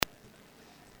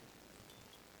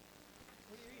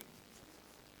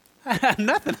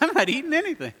Nothing. I'm not eating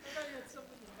anything.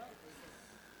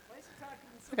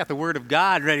 I got the Word of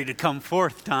God ready to come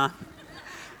forth, Tom.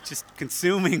 Just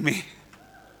consuming me.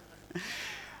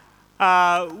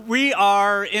 We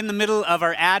are in the middle of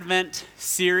our Advent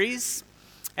series,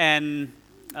 and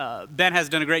Ben has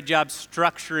done a great job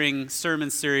structuring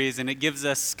sermon series, and it gives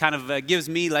us gives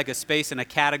me like a space and a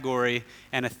category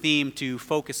and a theme to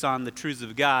focus on the truths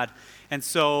of God. And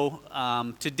so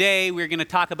today we're going to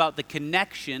talk about the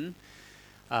connection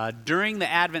during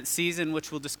the Advent season,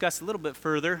 which we'll discuss a little bit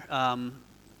further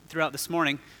throughout this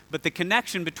morning, but the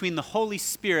connection between the Holy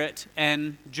Spirit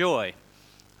and joy.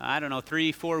 I don't know,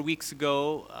 3-4 weeks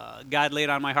ago, God laid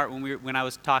on my heart when I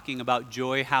was talking about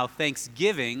joy, how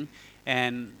thanksgiving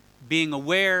and being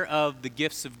aware of the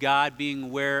gifts of God, being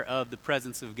aware of the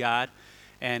presence of God,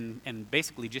 and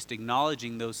basically just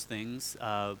acknowledging those things,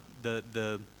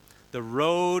 the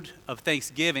road of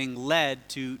thanksgiving led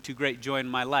to great joy in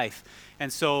my life.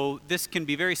 And so this can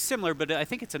be very similar, but I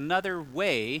think it's another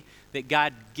way that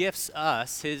God gifts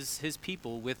us, his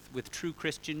people, with true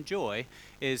Christian joy,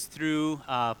 is through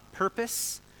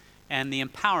purpose and the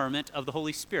empowerment of the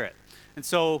Holy Spirit. And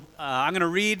so I'm going to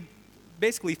read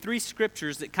basically 3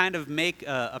 scriptures that kind of make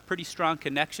a pretty strong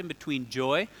connection between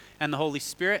joy and the Holy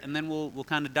Spirit, and then we'll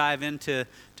kind of dive into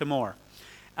more.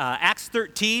 Acts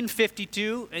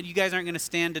 13:52, and you guys aren't going to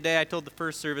stand today. I told the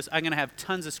first service I'm going to have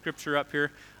tons of scripture up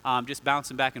here, just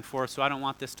bouncing back and forth, so I don't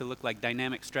want this to look like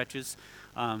dynamic stretches.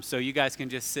 So you guys can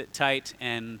just sit tight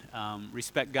and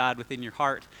respect God within your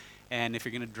heart, and if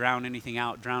you're going to drown anything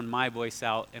out, drown my voice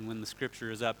out, and when the scripture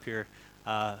is up here,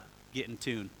 get in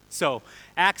tune. So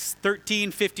Acts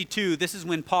 13:52, this is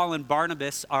when Paul and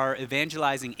Barnabas are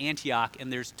evangelizing Antioch,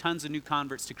 and there's tons of new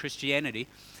converts to Christianity.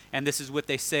 And this is what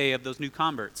they say of those new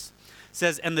converts. It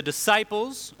says, and the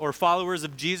disciples or followers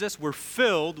of Jesus were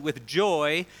filled with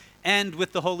joy and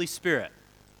with the Holy Spirit.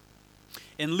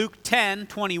 In Luke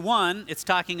 10:21, it's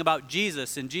talking about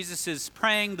Jesus, and Jesus is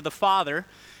praying to the Father,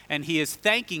 and he is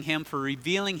thanking him for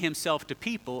revealing himself to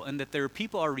people, and that their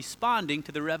people are responding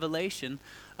to the revelation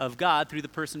of God through the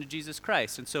person of Jesus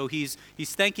Christ. And so he's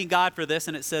thanking God for this,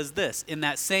 and it says this, in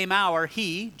that same hour,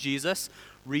 he, Jesus,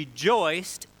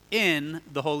 rejoiced in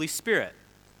the Holy Spirit.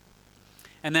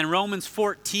 And then Romans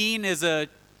 14 is a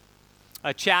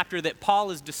chapter that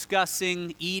Paul is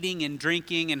discussing eating and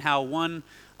drinking and how one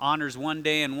honors one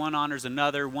day and one honors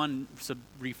another. One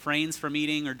refrains from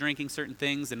eating or drinking certain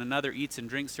things and another eats and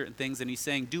drinks certain things. And he's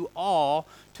saying, do all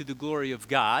to the glory of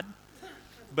God.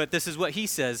 But this is what he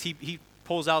says. He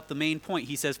pulls out the main point.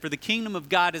 He says, for the kingdom of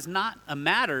God is not a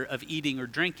matter of eating or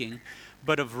drinking,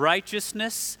 but of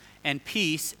righteousness and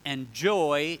peace and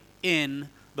joy in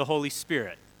the Holy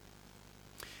Spirit.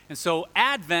 And so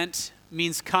Advent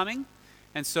means coming.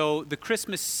 And so the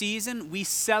Christmas season, we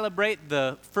celebrate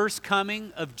the first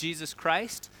coming of Jesus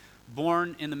Christ,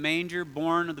 born in the manger,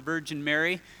 born of the Virgin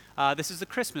Mary. This is the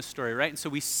Christmas story, right? And so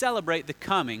we celebrate the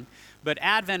coming. But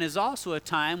Advent is also a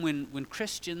time when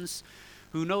Christians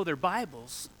who know their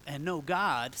Bibles and know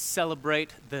God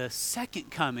celebrate the second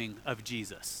coming of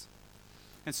Jesus.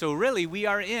 And so really we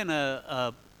are in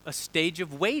a stage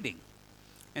of waiting.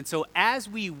 And so as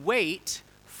we wait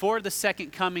for the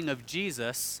second coming of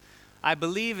Jesus, I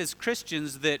believe as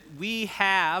Christians that we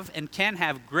have and can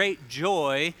have great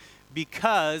joy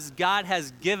because God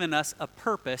has given us a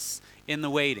purpose in the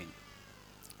waiting.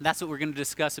 That's what we're going to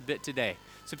discuss a bit today.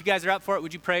 So if you guys are up for it,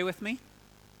 would you pray with me?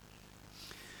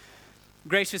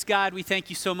 Gracious God, we thank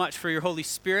you so much for your Holy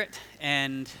Spirit,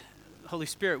 and Holy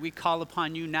Spirit, we call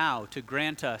upon you now to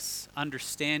grant us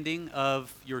understanding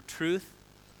of your truth.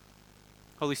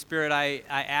 Holy Spirit, I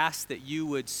ask that you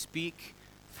would speak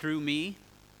through me.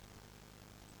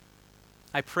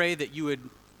 I pray that you would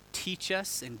teach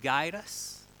us and guide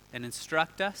us and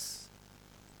instruct us.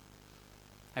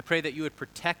 I pray that you would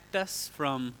protect us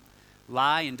from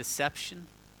lie and deception.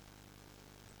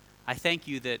 I thank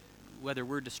you that whether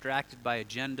we're distracted by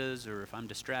agendas or if I'm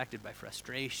distracted by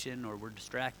frustration or we're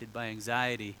distracted by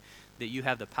anxiety, that you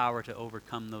have the power to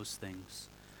overcome those things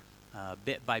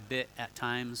bit by bit at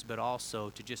times, but also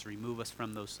to just remove us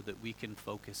from those so that we can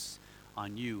focus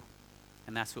on you.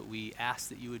 And that's what we ask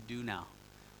that you would do now.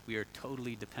 We are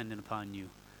totally dependent upon you,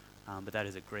 but that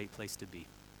is a great place to be.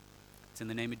 It's in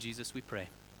the name of Jesus we pray.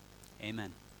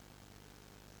 Amen.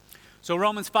 So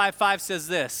Romans 5:5 says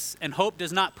this, and hope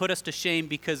does not put us to shame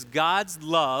because God's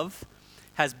love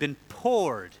has been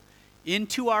poured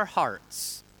into our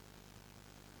hearts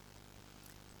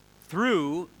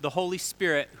through the Holy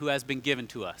Spirit who has been given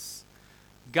to us.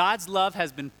 God's love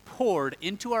has been poured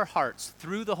into our hearts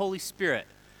through the Holy Spirit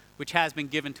which has been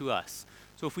given to us.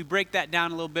 So if we break that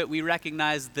down a little bit, we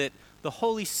recognize that the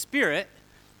Holy Spirit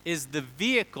is the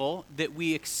vehicle that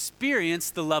we experience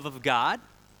the love of God,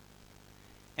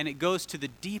 and it goes to the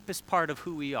deepest part of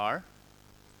who we are,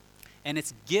 and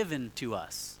it's given to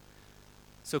us.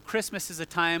 So Christmas is a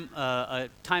time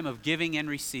of giving and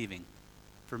receiving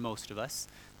for most of us,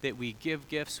 that we give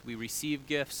gifts, we receive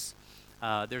gifts.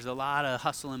 There's a lot of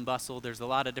hustle and bustle. There's a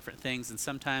lot of different things, and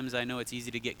sometimes I know it's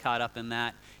easy to get caught up in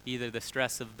that, either the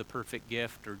stress of the perfect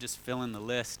gift or just filling the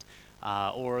list,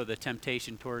 or the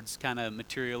temptation towards kind of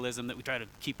materialism that we try to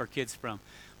keep our kids from.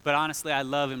 But honestly, I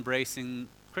love embracing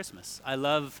Christmas. I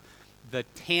love the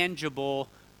tangible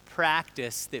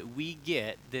practice that we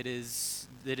get that is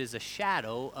a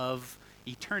shadow of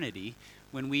eternity,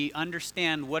 when we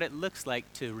understand what it looks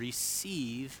like to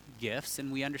receive gifts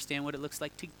and we understand what it looks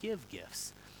like to give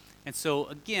gifts. And so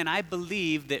again, I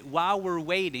believe that while we're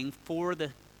waiting for the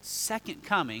second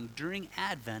coming during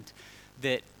Advent,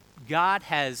 that God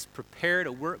has prepared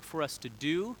a work for us to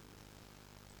do,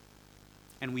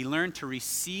 and we learn to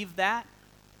receive that,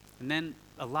 and then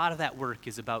a lot of that work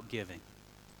is about giving.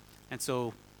 And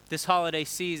so this holiday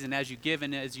season, as you give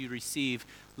and as you receive,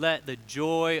 let the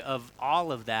joy of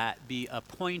all of that be a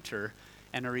pointer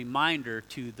and a reminder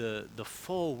to the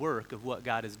full work of what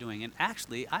God is doing. And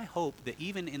actually, I hope that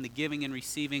even in the giving and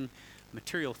receiving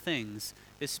material things,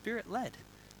 is Spirit-led,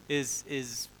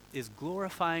 is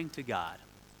glorifying to God.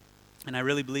 And I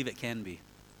really believe it can be.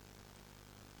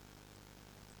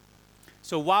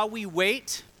 So while we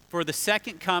wait for the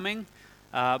second coming,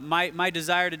 my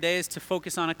desire today is to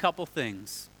focus on a couple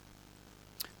things.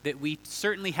 That we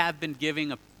certainly have been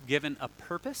given a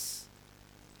purpose,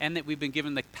 and that we've been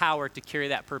given the power to carry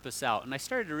that purpose out. And I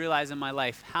started to realize in my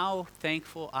life how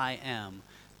thankful I am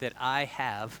that I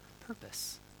have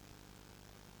purpose.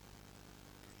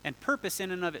 And purpose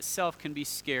in and of itself can be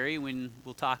scary when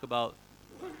we'll talk about,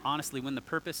 honestly, when the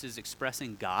purpose is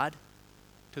expressing God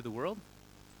to the world,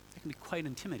 it can be quite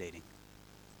intimidating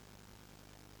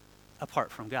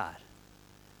apart from God.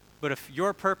 But if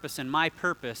your purpose and my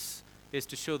purpose is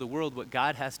to show the world what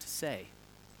God has to say,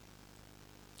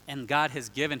 and God has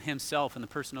given himself in the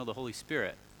person of the Holy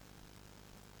Spirit,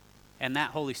 and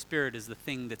that Holy Spirit is the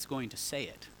thing that's going to say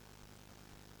it,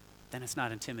 then it's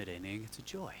not intimidating, it's a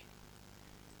joy.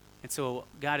 And so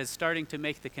God is starting to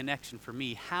make the connection for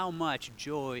me how much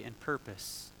joy and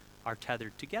purpose are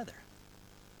tethered together.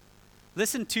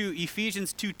 Listen to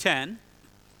Ephesians 2:10. I'm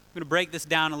going to break this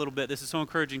down a little bit. This is so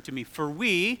encouraging to me. For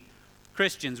we,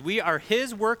 Christians, we are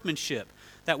his workmanship.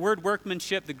 That word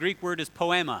workmanship, the Greek word is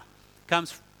poema.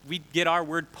 We get our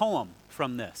word poem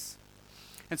from this.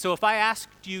 And so if I asked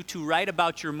you to write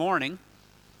about your morning,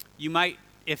 you might,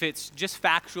 if it's just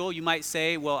factual, you might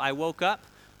say, well, I woke up,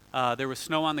 there was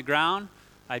snow on the ground,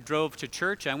 I drove to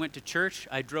church, I went to church,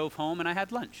 I drove home, and I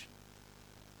had lunch.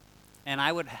 And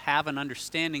I would have an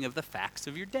understanding of the facts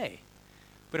of your day.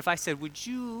 But if I said, would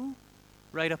you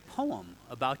write a poem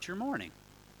about your morning?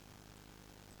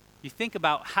 You think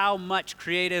about how much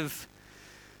creative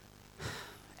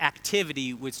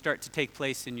activity would start to take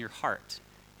place in your heart,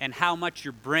 and how much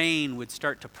your brain would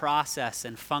start to process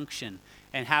and function,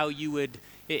 and how you would,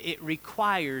 it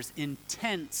requires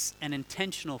intense and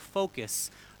intentional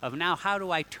focus of now, how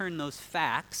do I turn those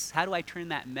facts, how do I turn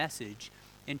that message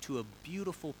into a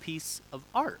beautiful piece of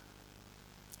art?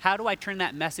 How do I turn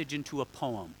that message into a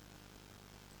poem?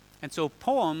 And so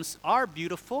poems are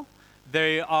beautiful.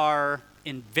 They are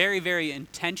very, very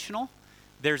intentional.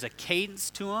 There's a cadence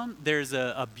to them. There's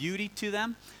a beauty to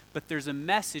them. But there's a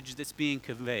message that's being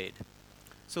conveyed.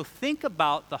 So think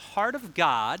about the heart of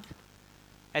God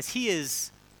as he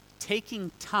is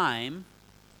taking time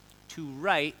to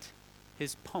write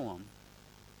his poem,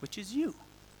 which is you,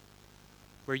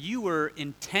 where you were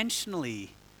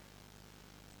intentionally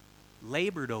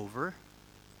labored over,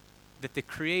 that the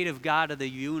creative God of the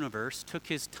universe took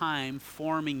his time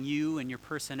forming you and your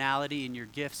personality and your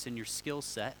gifts and your skill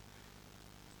set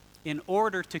in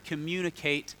order to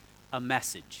communicate a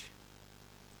message.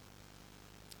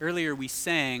 Earlier we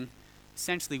sang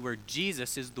essentially where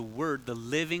Jesus is the Word, the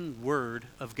living Word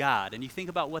of God. And you think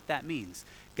about what that means.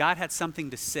 God had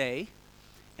something to say,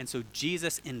 and so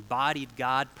Jesus embodied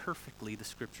God perfectly, the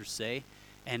scriptures say,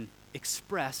 and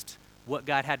expressed what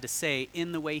God had to say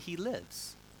in the way he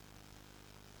lives.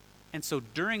 And so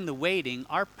during the waiting,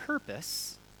 our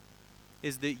purpose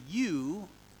is that you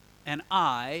and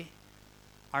I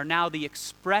are now the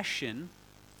expression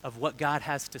of what God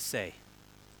has to say.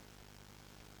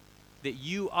 That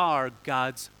you are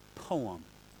God's poem,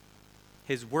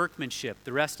 his workmanship.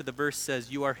 The rest of the verse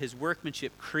says, you are his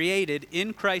workmanship, created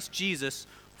in Christ Jesus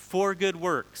for good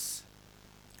works,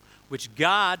 which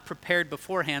God prepared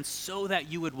beforehand so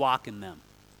that you would walk in them.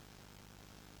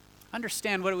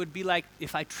 Understand what it would be like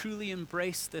if I truly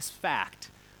embraced this fact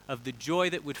of the joy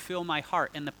that would fill my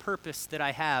heart and the purpose that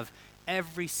I have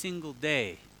every single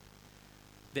day.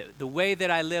 The way that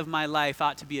I live my life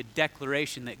ought to be a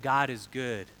declaration that God is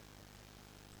good,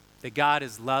 that God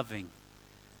is loving,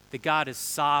 that God is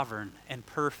sovereign and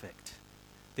perfect,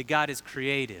 that God is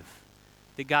creative,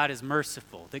 that God is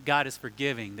merciful, that God is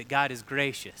forgiving, that God is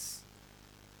gracious.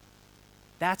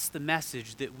 That's the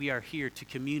message that we are here to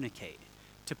communicate,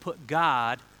 to put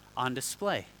God on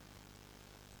display.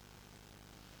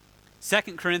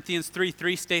 2 Corinthians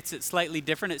 3:3 states it slightly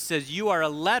different. It says, "You are a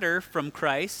letter from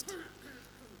Christ."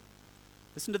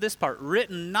 Listen to this part.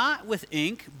 "Written not with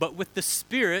ink, but with the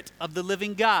Spirit of the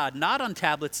living God, not on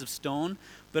tablets of stone,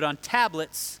 but on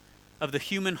tablets of the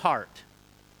human heart."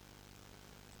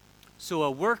 So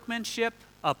a workmanship,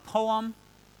 a poem,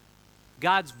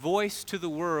 God's voice to the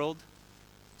world,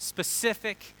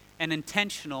 specific and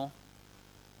intentional,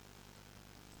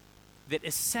 that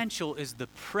essential is the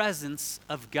presence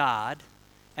of God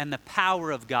and the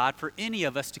power of God for any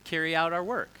of us to carry out our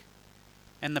work.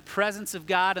 And the presence of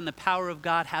God and the power of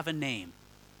God have a name.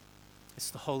 It's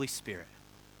the Holy Spirit.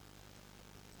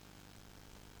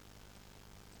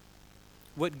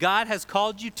 What God has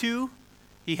called you to,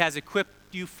 He has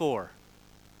equipped you for.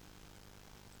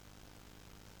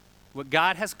 What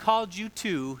God has called you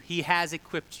to, He has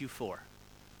equipped you for.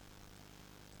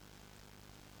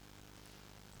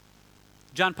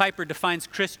 John Piper defines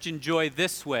Christian joy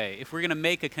this way. If we're going to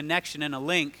make a connection and a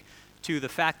link to the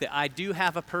fact that I do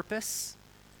have a purpose,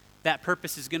 that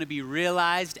purpose is going to be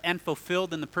realized and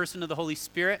fulfilled in the person of the Holy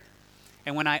Spirit.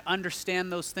 And when I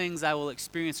understand those things, I will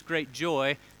experience great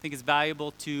joy. I think it's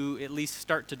valuable to at least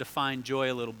start to define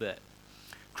joy a little bit.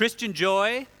 Christian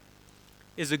joy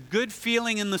is a good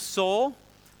feeling in the soul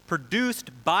produced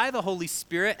by the Holy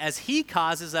Spirit as He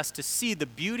causes us to see the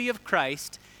beauty of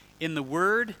Christ in the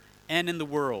Word and in the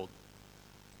world.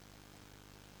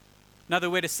 Another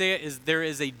way to say it is there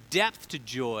is a depth to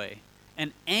joy,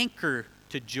 an anchor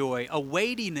to joy, a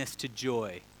weightiness to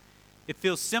joy. It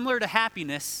feels similar to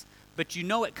happiness, but you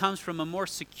know it comes from a more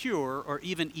secure or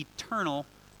even eternal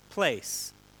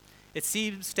place. It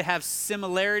seems to have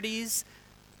similarities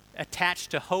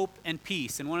attached to hope and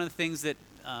peace. And one of the things that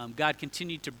God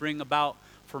continued to bring about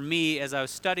for me as I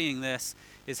was studying this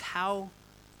is how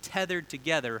tethered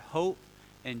together hope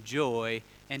and joy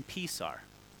and peace are.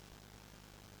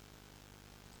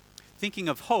 Thinking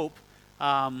of hope,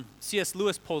 C.S.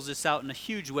 Lewis pulls this out in a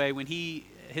huge way when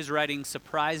his writing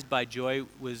Surprised by Joy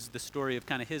was the story of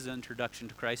kind of his introduction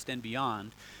to Christ and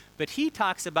beyond. But he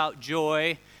talks about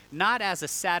joy not as a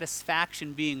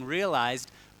satisfaction being realized,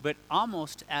 but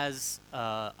almost as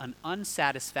an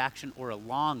unsatisfaction or a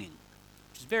longing,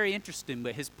 which is very interesting.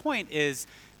 But his point is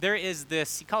there is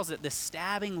this, he calls it the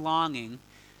stabbing longing,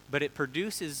 but it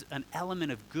produces an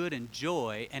element of good and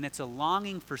joy, and it's a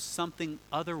longing for something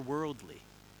otherworldly.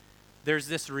 There's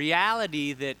this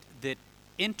reality that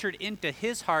entered into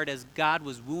his heart as God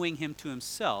was wooing him to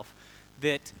Himself,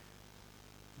 that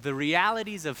the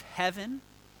realities of heaven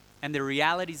and the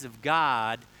realities of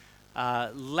God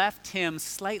left him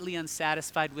slightly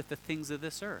unsatisfied with the things of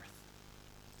this earth.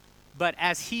 But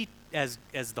as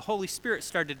the Holy Spirit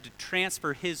started to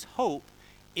transfer His hope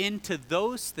into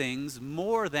those things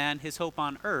more than his hope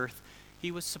on earth,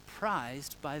 he was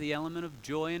surprised by the element of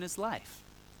joy in his life.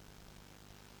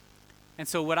 And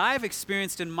so what I've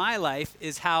experienced in my life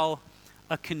is how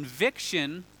a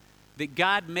conviction that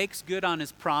God makes good on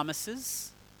His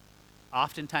promises,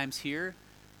 oftentimes here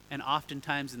and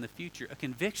oftentimes in the future, a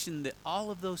conviction that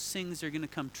all of those things are going to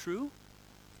come true,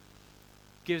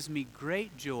 gives me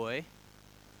great joy,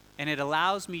 and it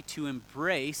allows me to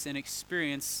embrace and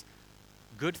experience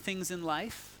good things in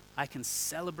life. I can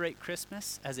celebrate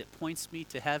Christmas as it points me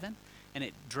to heaven, and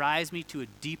it drives me to a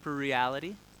deeper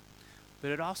reality,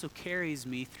 but it also carries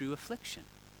me through affliction.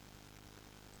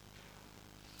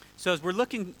 So as we're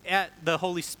looking at the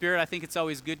Holy Spirit, I think it's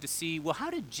always good to see, well,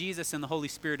 how did Jesus and the Holy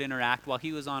Spirit interact while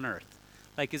He was on earth?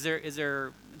 Like, is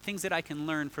there things that I can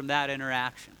learn from that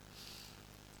interaction?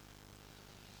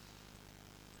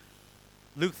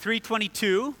 Luke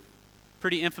 3:22,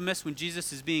 pretty infamous when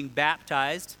Jesus is being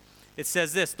baptized. It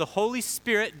says this: "The Holy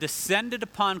Spirit descended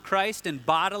upon Christ in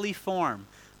bodily form,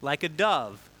 like a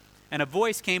dove, and a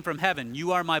voice came from heaven,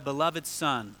 'You are my beloved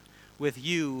Son. With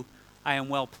you I am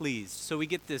well pleased.'" So we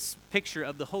get this picture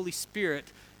of the Holy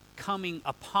Spirit coming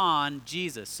upon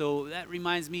Jesus. So that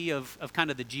reminds me of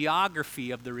kind of the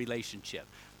geography of the relationship.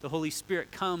 The Holy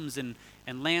Spirit comes and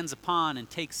lands upon and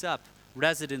takes up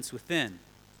residence within.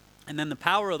 And then the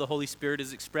power of the Holy Spirit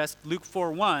is expressed. Luke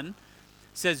 4:1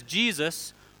 says,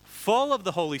 Jesus, full of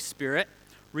the Holy Spirit,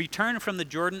 returned from the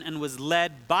Jordan and was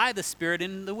led by the Spirit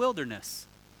in the wilderness.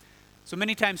 So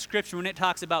many times Scripture, when it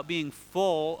talks about being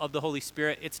full of the Holy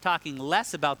Spirit, it's talking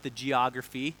less about the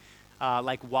geography,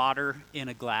 like water in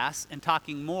a glass, and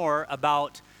talking more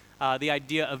about the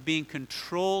idea of being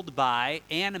controlled by,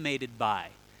 animated by.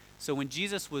 So when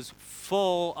Jesus was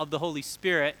full of the Holy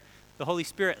Spirit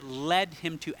led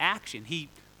him to action. He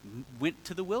went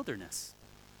to the wilderness.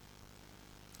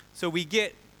 So we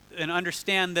get and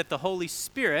understand that the Holy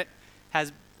Spirit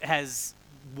has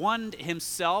one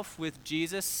himself with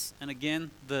Jesus. And again,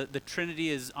 the Trinity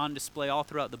is on display all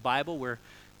throughout the Bible, where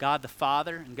God the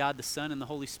Father and God the Son and the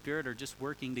Holy Spirit are just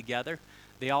working together.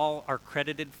 They all are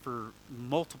credited for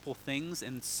multiple things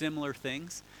and similar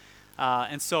things.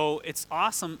 And so it's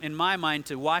awesome in my mind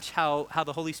to watch how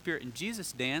the Holy Spirit and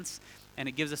Jesus dance, and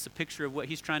it gives us a picture of what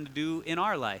he's trying to do in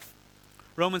our life.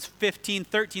 Romans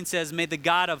 15:13 says, may the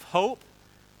God of hope,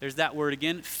 there's that word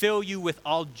again, fill you with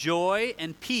all joy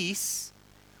and peace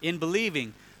in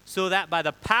believing, so that by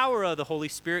the power of the Holy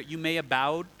Spirit you may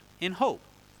abound in hope.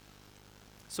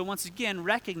 So once again,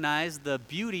 recognize the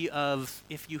beauty of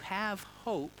if you have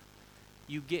hope,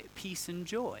 you get peace and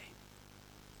joy.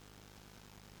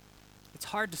 It's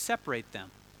hard to separate them,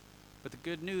 but the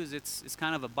good news, it's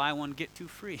kind of a buy one, get two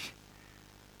free.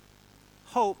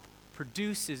 Hope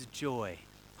produces joy.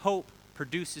 Hope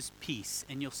produces peace,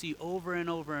 and you'll see over and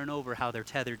over and over how they're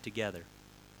tethered together.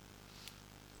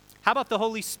 How about the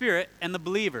Holy Spirit and the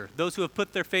believer, those who have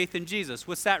put their faith in Jesus?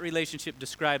 What's that relationship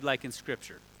described like in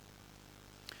Scripture?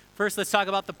 First, let's talk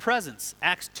about the presence.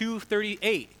 Acts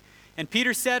 2:38. And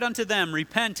Peter said unto them,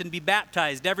 repent and be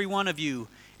baptized, every one of you,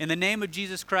 in the name of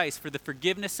Jesus Christ, for the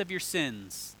forgiveness of your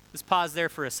sins. Let's pause there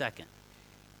for a second.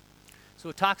 So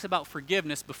it talks about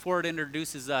forgiveness before it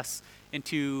introduces us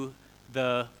into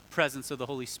the presence of the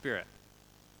Holy Spirit.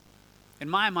 In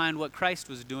my mind, what Christ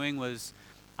was doing was,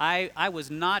 I was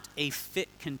not a fit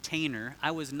container.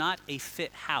 I was not a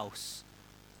fit house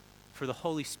for the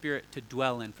Holy Spirit to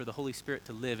dwell in, for the Holy Spirit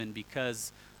to live in,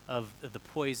 because of the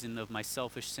poison of my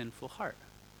selfish, sinful heart.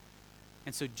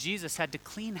 And so Jesus had to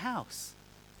clean house.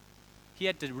 He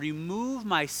had to remove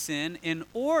my sin in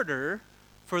order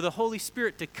for the Holy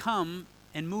Spirit to come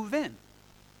and move in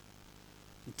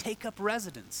and take up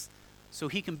residence so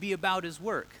he can be about his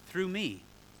work through me.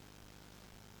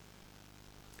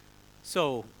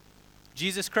 So,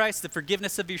 Jesus Christ, the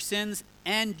forgiveness of your sins,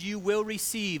 and you will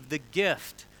receive the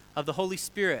gift of the Holy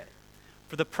Spirit.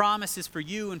 For the promise is for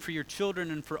you and for your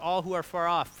children and for all who are far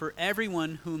off, for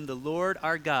everyone whom the Lord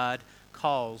our God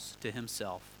calls to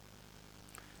himself.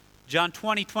 John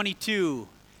 20:22,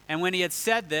 and when he had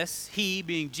said this, he,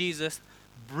 being Jesus,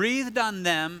 breathed on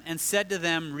them and said to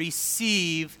them,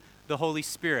 receive the Holy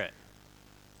Spirit.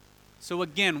 So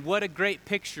again, what a great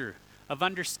picture of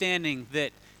understanding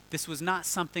that this was not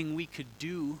something we could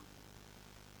do.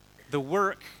 The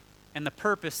work and the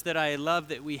purpose that I love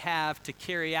that we have to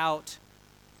carry out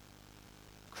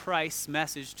Christ's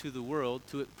message to the world,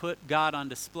 to put God on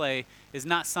display, is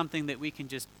not something that we can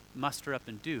just muster up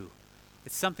and do.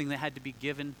 It's something that had to be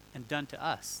given and done to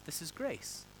us. This is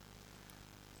grace.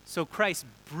 So Christ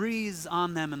breathes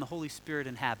on them and the Holy Spirit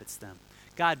inhabits them.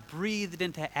 God breathed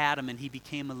into Adam and he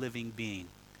became a living being.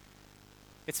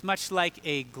 It's much like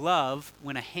a glove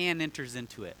when a hand enters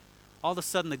into it. All of a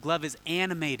sudden the glove is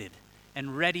animated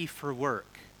and ready for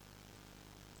work.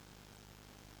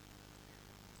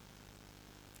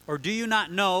 Or do you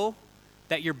not know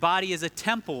that your body is a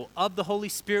temple of the Holy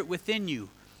Spirit within you,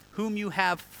 whom you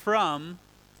have from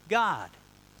God?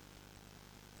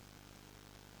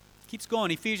 Keeps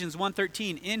going, Ephesians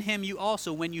 1:13. In him you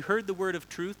also, when you heard the word of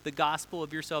truth, the gospel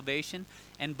of your salvation,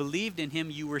 and believed in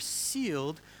him, you were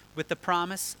sealed with the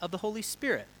promise of the Holy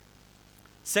Spirit.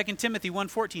 2 Timothy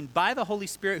 1:14. By the Holy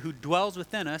Spirit who dwells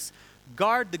within us,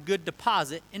 guard the good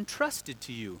deposit entrusted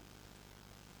to you.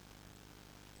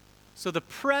 So the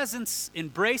presence,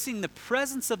 embracing the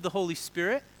presence of the Holy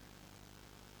Spirit,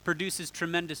 produces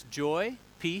tremendous joy,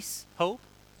 peace, hope.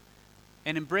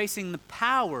 And embracing the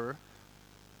power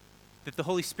that the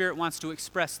Holy Spirit wants to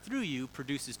express through you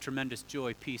produces tremendous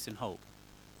joy, peace, and hope.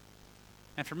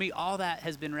 And for me, all that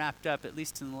has been wrapped up, at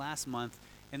least in the last month,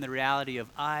 in the reality of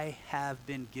I have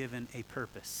been given a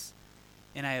purpose.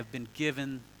 And I have been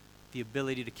given the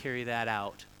ability to carry that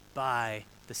out by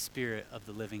the Spirit of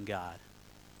the living God.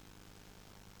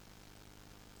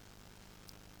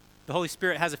 The Holy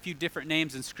Spirit has a few different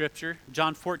names in Scripture.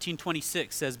 John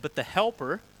 14:26 says, but the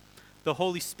Helper, the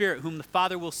Holy Spirit, whom the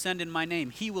Father will send in my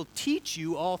name, he will teach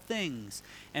you all things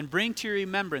and bring to your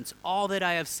remembrance all that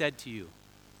I have said to you.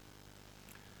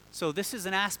 So this is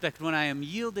an aspect when I am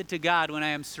yielded to God, when I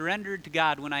am surrendered to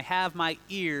God, when I have my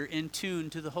ear in tune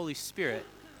to the Holy Spirit.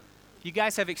 You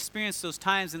guys have experienced those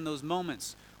times and those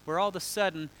moments where all of a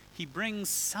sudden he brings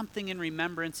something in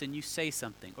remembrance and you say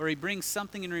something, or he brings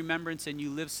something in remembrance and you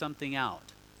live something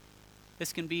out.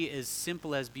 This can be as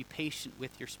simple as be patient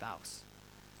with your spouse.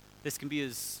 This can be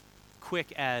as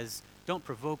quick as don't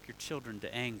provoke your children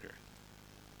to anger.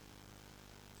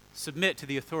 Submit to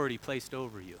the authority placed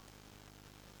over you.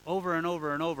 Over and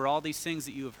over and over, all these things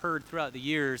that you have heard throughout the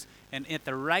years, and at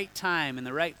the right time, in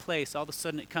the right place, all of a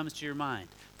sudden it comes to your mind.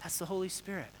 That's the Holy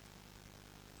Spirit.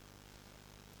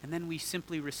 And then we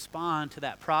simply respond to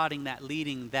that prodding, that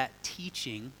leading, that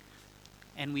teaching,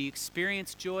 and we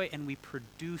experience joy and we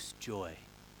produce joy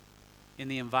in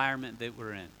the environment that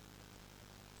we're in.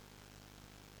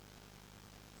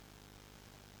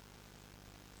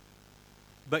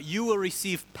 But you will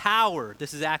receive power.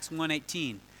 This is Acts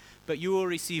 1:18. But you will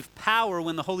receive power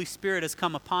when the Holy Spirit has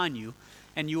come upon you,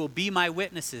 and you will be my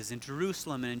witnesses in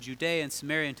Jerusalem and in Judea and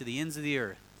Samaria and to the ends of the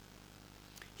earth.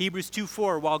 Hebrews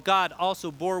 2:4, while God also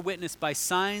bore witness by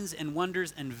signs and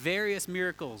wonders and various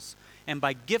miracles, and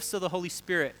by gifts of the Holy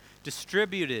Spirit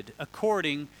distributed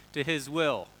according to his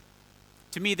will.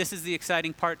 To me, this is the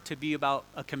exciting part, to be about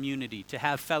a community, to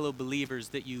have fellow believers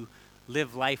that you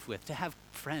live life with, to have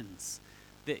friends.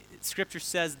 The Scripture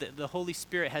says that the Holy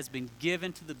Spirit has been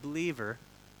given to the believer,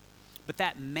 but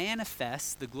that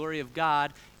manifests the glory of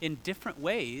God in different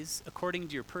ways according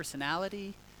to your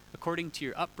personality, according to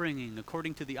your upbringing,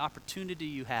 according to the opportunity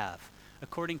you have,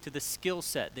 according to the skill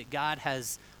set that God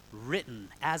has written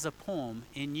as a poem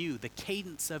in you, the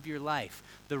cadence of your life,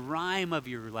 the rhyme of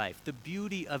your life, the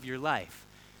beauty of your life.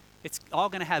 It's all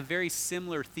going to have very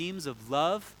similar themes of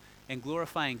love and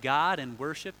glorifying God and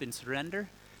worship and surrender,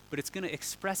 but it's going to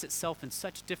express itself in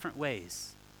such different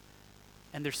ways.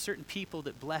 And there's certain people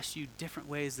that bless you different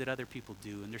ways that other people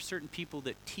do, and there's certain people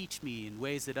that teach me in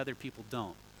ways that other people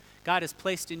don't. God has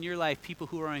placed in your life people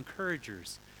who are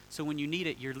encouragers, so when you need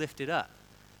it, you're lifted up.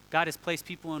 God has placed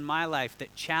people in my life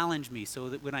that challenge me so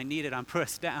that when I need it, I'm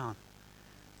pressed down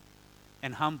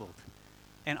and humbled.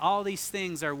 And all these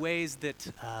things are ways that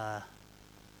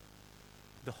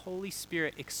the Holy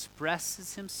Spirit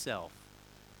expresses himself,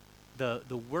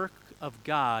 the work of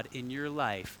God in your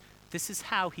life. This is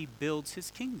how he builds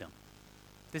his kingdom.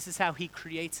 This is how he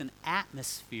creates an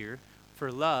atmosphere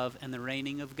for love and the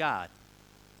reigning of God.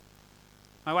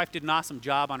 My wife did an awesome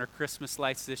job on her Christmas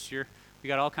lights this year. We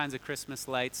got all kinds of Christmas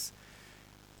lights.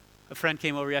 A friend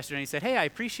came over yesterday and he said, "Hey, I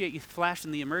appreciate you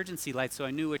flashing the emergency lights so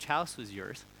I knew which house was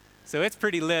yours." So it's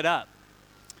pretty lit up.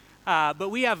 But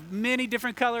we have many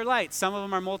different color lights. Some of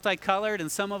them are multicolored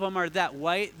and some of them are that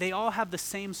white. They all have the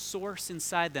same source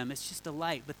inside them. It's just a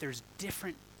light, but there's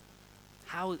different,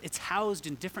 it's housed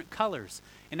in different colors.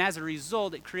 And as a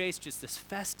result, it creates just this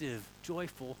festive,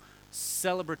 joyful,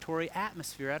 celebratory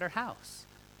atmosphere at our house.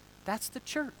 That's the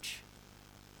church.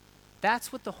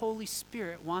 That's what the Holy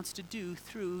Spirit wants to do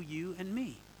through you and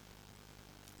me.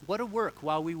 What a work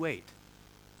while we wait.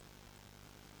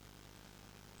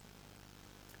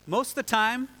 Most of the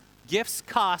time, gifts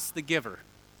cost the giver.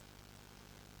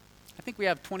 I think we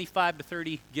have 25 to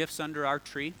 30 gifts under our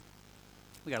tree.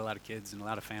 We got a lot of kids and a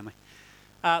lot of family.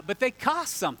 But they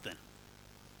cost something.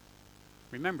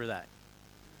 Remember that.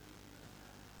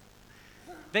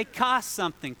 They cost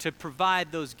something to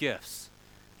provide those gifts.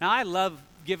 Now, I love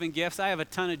giving gifts. I have a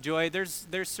ton of joy. There's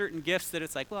certain gifts that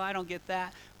it's like, well, I don't get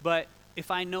that. But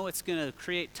if I know it's going to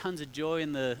create tons of joy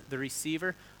in the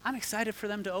receiver, I'm excited for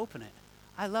them to open it.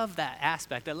 I love that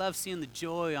aspect. I love seeing the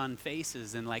joy on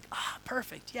faces and like,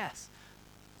 perfect, yes.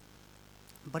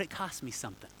 But it costs me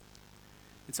something.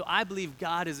 And so I believe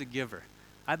God is a giver.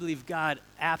 I believe God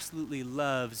absolutely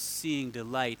loves seeing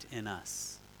delight in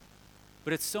us.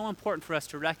 But it's so important for us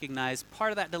to recognize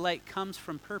part of that delight comes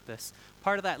from purpose.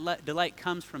 Part of that delight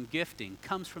comes from gifting,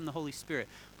 comes from the Holy Spirit.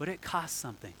 But it costs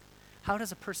something. How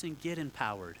does a person get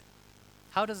empowered?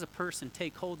 How does a person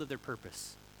take hold of their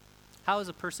purpose? How is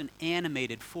a person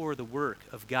animated for the work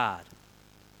of God?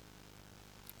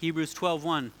 Hebrews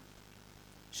 12:1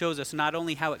 shows us not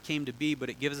only how it came to be, but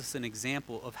it gives us an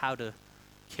example of how to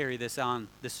carry this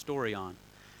story on.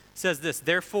 It says this,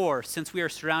 "Therefore, since we are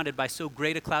surrounded by so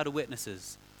great a cloud of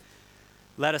witnesses,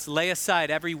 let us lay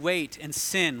aside every weight and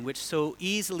sin which so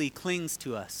easily clings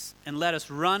to us, and let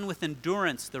us run with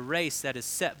endurance the race that is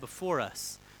set before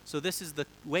us." So this is the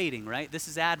waiting, right? This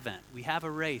is Advent. We have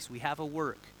a race. We have a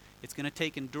work. It's going to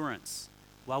take endurance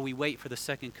while we wait for the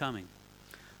second coming.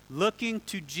 "Looking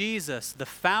to Jesus, the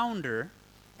founder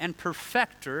and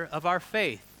perfecter of our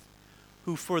faith,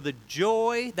 who for the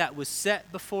joy that was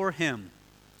set before him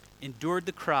endured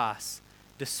the cross,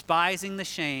 despising the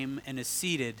shame, and is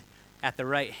seated at the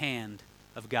right hand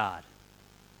of God.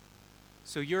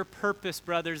 So your purpose,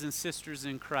 brothers and sisters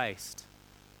in Christ,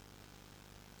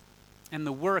 and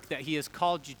the work that he has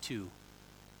called you to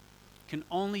can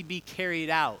only be carried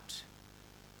out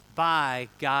by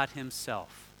God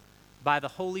himself, by the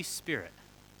Holy Spirit.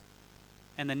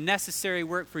 And the necessary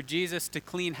work for Jesus to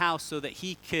clean house so that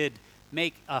he could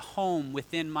make a home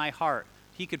within my heart.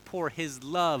 He could pour his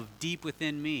love deep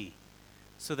within me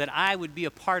so that I would be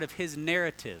a part of his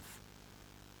narrative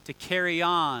to carry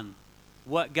on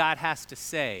what God has to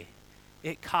say.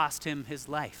 It cost him his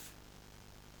life.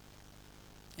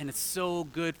 And it's so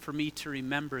good for me to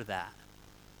remember that.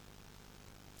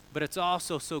 But it's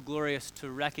also so glorious to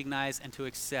recognize and to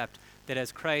accept that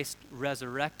as Christ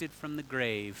resurrected from the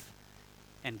grave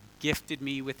and gifted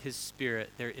me with his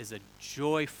Spirit, there is a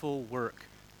joyful work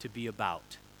to be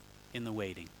about in the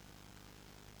waiting.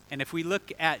 And if we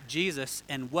look at Jesus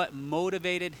and what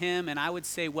motivated him, and I would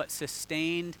say what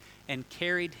sustained and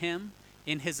carried him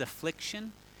in his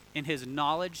affliction, in his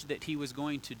knowledge that he was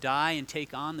going to die and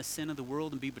take on the sin of the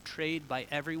world and be betrayed by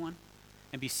everyone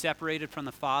and be separated from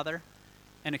the Father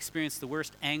and experience the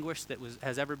worst anguish that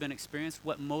has ever been experienced,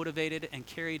 what motivated and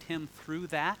carried him through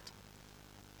that?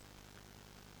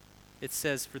 It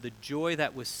says, for the joy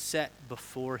that was set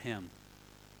before him,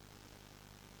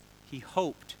 he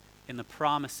hoped in the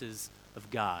promises of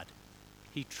God.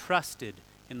 He trusted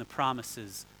in the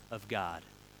promises of God.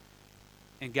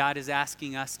 And God is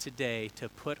asking us today to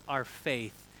put our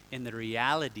faith in the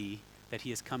reality that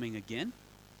he is coming again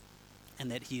and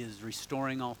that he is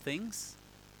restoring all things.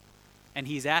 And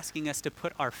he's asking us to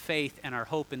put our faith and our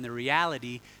hope in the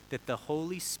reality that the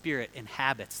Holy Spirit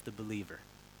inhabits the believer.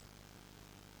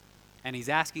 And he's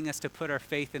asking us to put our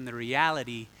faith in the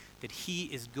reality that he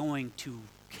is going to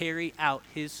carry out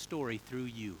his story through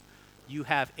you. You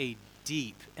have a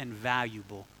deep and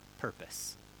valuable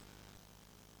purpose.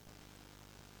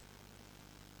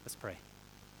 Let's pray.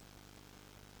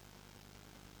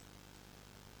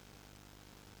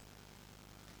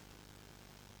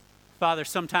 Father,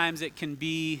 sometimes it can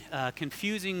be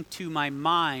confusing to my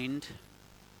mind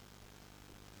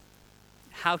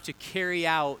how to carry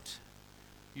out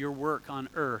your work on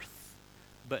earth,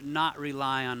 but not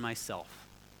rely on myself.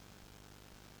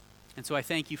 And so I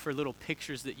thank you for little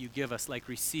pictures that you give us, like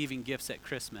receiving gifts at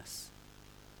Christmas.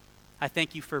 I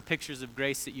thank you for pictures of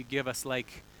grace that you give us,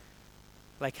 like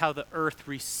how the earth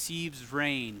receives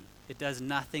rain. It does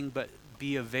nothing but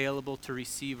be available to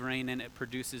receive rain, and it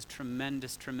produces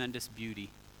tremendous, tremendous beauty.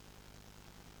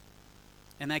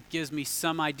 And that gives me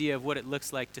some idea of what it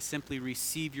looks like to simply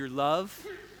receive your love,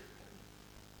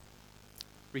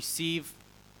 receive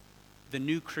the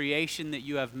new creation that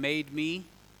you have made me,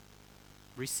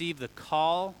 receive the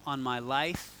call on my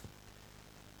life,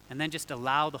 and then just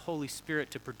allow the Holy Spirit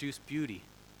to produce beauty.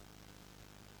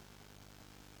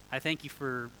 I thank you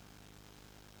for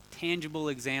tangible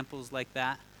examples like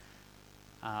that.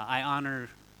 I honor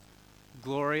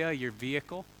Gloria, your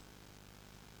vehicle,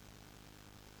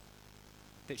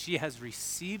 that she has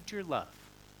received your love.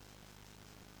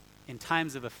 In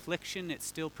times of affliction, it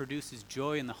still produces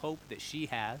joy in the hope that she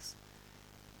has.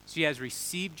 She has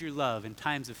received your love in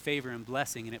times of favor and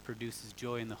blessing, and it produces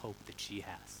joy in the hope that she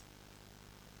has.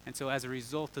 And so as a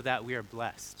result of that, we are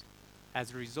blessed.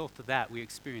 As a result of that, we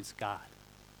experience God.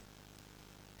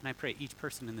 And I pray each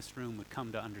person in this room would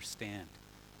come to understand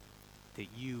that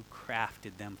you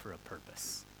crafted them for a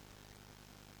purpose.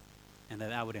 And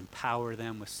that would empower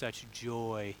them with such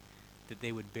joy that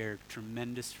they would bear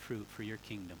tremendous fruit for your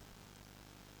kingdom.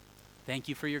 Thank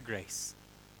you for your grace.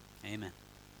 Amen.